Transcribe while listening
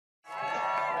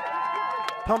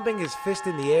Pumping his fist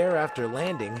in the air after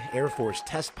landing, Air Force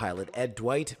test pilot Ed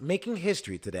Dwight, making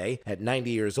history today, at 90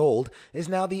 years old, is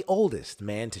now the oldest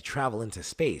man to travel into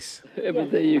space.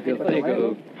 Everything you can think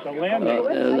of.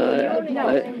 And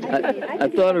I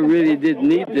thought I really didn't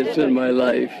need this in my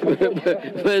life,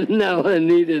 but now I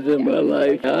need it in my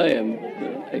life. I am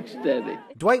ecstatic.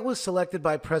 Dwight was selected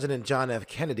by President John F.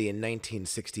 Kennedy in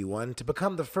 1961 to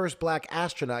become the first black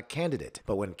astronaut candidate.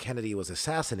 But when Kennedy was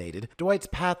assassinated, Dwight's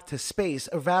path to space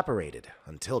evaporated,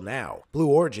 until now. Blue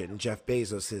Origin, Jeff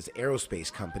Bezos'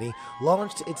 aerospace company,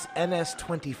 launched its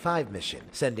NS-25 mission,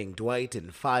 sending Dwight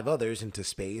and 5 others into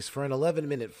space for an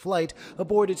 11-minute flight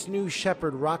aboard its New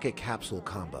Shepard rocket capsule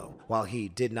combo. While he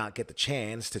did not get the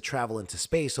chance to travel into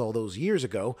space all those years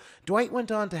ago, Dwight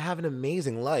went on to have an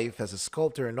amazing life as a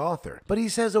sculptor and author. But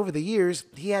he says over the years,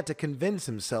 he had to convince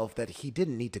himself that he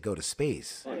didn't need to go to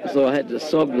space. So I had to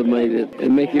sublimate it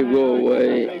and make it go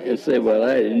away and say, well,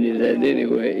 I didn't need that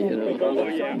anyway, you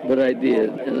know. But I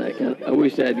did, and I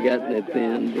wish I'd gotten it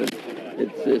then, but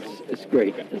it's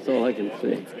great. That's all I can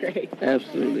say. It's great.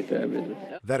 Absolutely fabulous.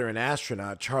 Veteran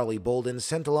astronaut Charlie Bolden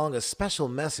sent along a special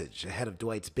message ahead of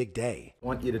Dwight's big day. I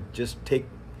want you to just take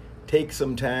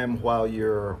some time while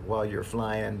you're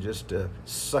flying, just to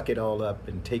suck it all up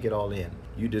and take it all in.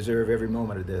 You deserve every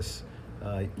moment of this.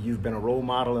 You've been a role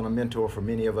model and a mentor for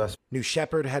many of us. New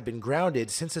Shepard had been grounded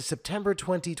since a September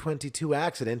 2022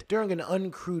 accident during an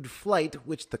uncrewed flight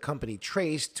which the company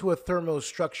traced to a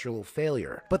thermostructural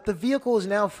failure. But the vehicle is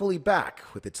now fully back,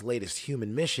 with its latest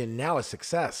human mission now a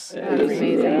success. This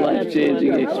is a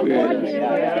life-changing experience.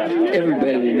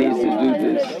 Everybody needs to do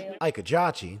this. Ike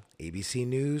Ajachi, ABC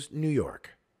News, New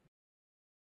York.